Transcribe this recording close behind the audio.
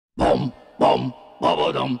bum,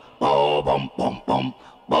 ba-ba-dum, ba-bum, bum, bum,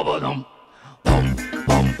 ba-ba-dum, bum,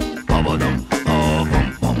 bum, ba-ba-dum, ba-bum,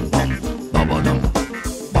 bum, bum, ba-ba-dum,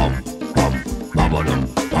 bum, bum, ba-ba-dum,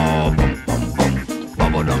 ba-bum, bum, bum,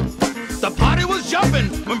 ba-ba-dum. The party was jumping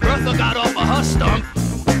when Bertha got off of her stump.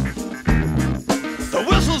 The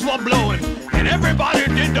whistles were blowing and everybody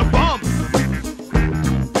did the bump.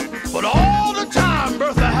 But all the time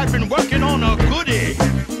Bertha had been working on a goodie.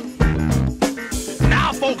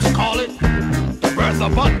 Now folks call it the Bertha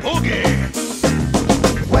Butt Boogie.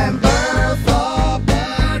 When Bertha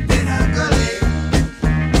Butt did her goodie,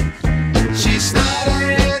 she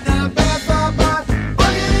started the Bertha Butt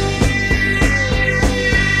Boogie.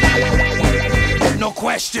 No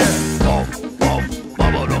question. Bum, bum,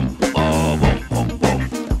 ba-ba-dum, ba-bum, bum, bum,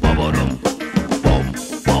 ba-ba-dum, bum,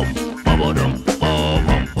 bum, ba-ba-dum,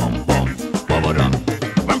 ba-bum, bum, bum, ba-ba-dum.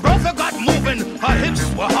 When Bertha got moving, her hips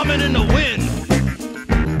were humming in the wind.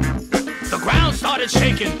 The ground started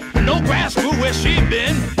shaking, no grass grew where she'd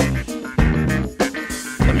been.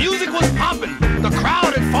 The music was popping, the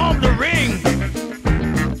crowd had formed a ring.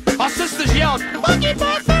 Our sisters yelled, "Boogie,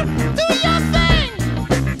 Bertha, do your thing!"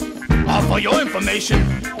 For your information,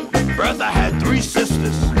 Bertha had 3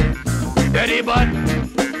 sisters: Betty Butt,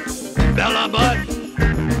 Bella Butt,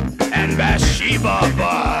 and Bathsheba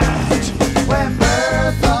Butt. When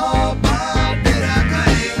Bertha Butt did her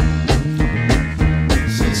goodie,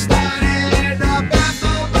 she started the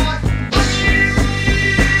Bertha Butt Boogie.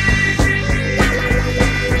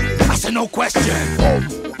 I said no question. Bum,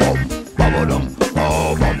 bum, ba-ba-dum,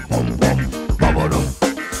 ba-bum, bum, bum, ba-ba-dum,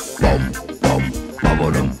 bum, bum,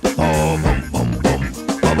 ba-ba-dum, ba-bum, bum, bum,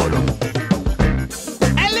 ba-ba-dum.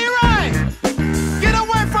 Hey, Leroy, get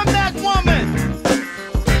away from that woman.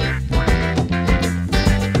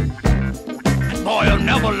 That boy'll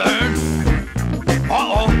never learn.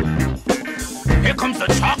 Uh-oh, here comes the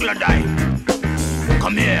troglodyte.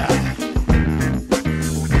 Come here,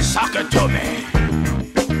 sock it to me.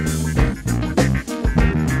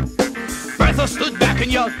 Bertha stood back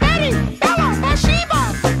and yelled, "Betty, Bella, Bathsheba!"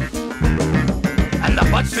 And the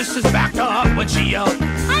Butt sisters backed her up when she yelled,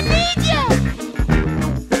 "I need you!"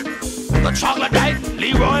 The troglodyte,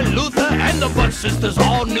 Leroy, Luther, and the Butt sisters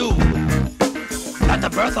all knew that the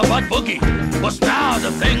Bertha Butt Boogie was now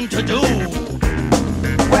the thing to do.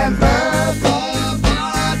 When Bertha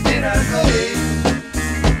Butt did her goodie,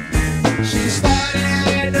 she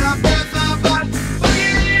started the Bertha Butt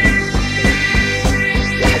Boogie.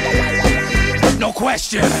 No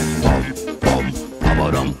question. Bum, bum,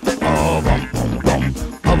 ba-ba-dum, ba-bum, bum, bum,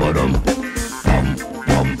 ba-ba-dum, bum,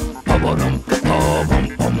 bum, ba-ba-dum, ba-bum,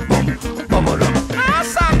 bum, bum, ba-ba-dum. I'll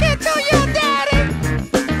suck it to you, Daddy.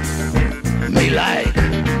 Me like.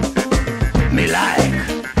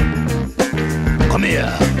 Come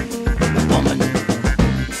here,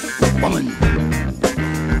 woman.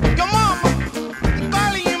 Your mama, I'm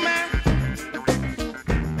calling you, man.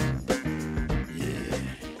 Yeah,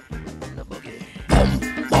 the boogie. Bum,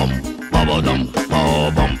 bum, ba-ba-dum,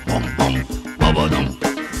 ba-bum, bum, bum, ba-ba-dum,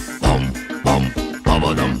 bum, bum,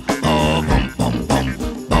 ba-ba-dum, ba-bum, bum, bum,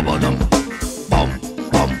 ba-ba-dum, bum,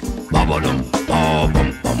 bum, ba-ba-dum, ba-bum,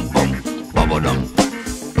 bum, bum, ba-ba-dum.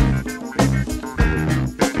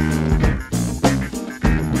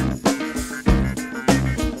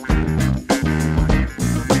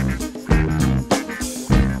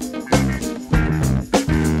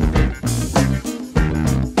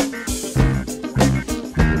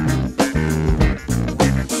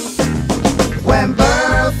 When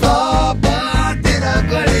Bertha Butt did her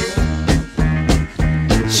goodie,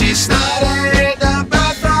 she started the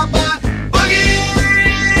Bertha Butt Boogie.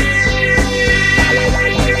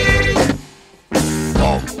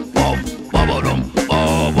 Bum, bum, ba-ba-dum,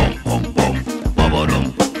 ba-bum, bum, bum, ba-ba-dum,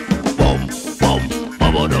 bum, bum,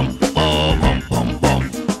 ba-ba-dum.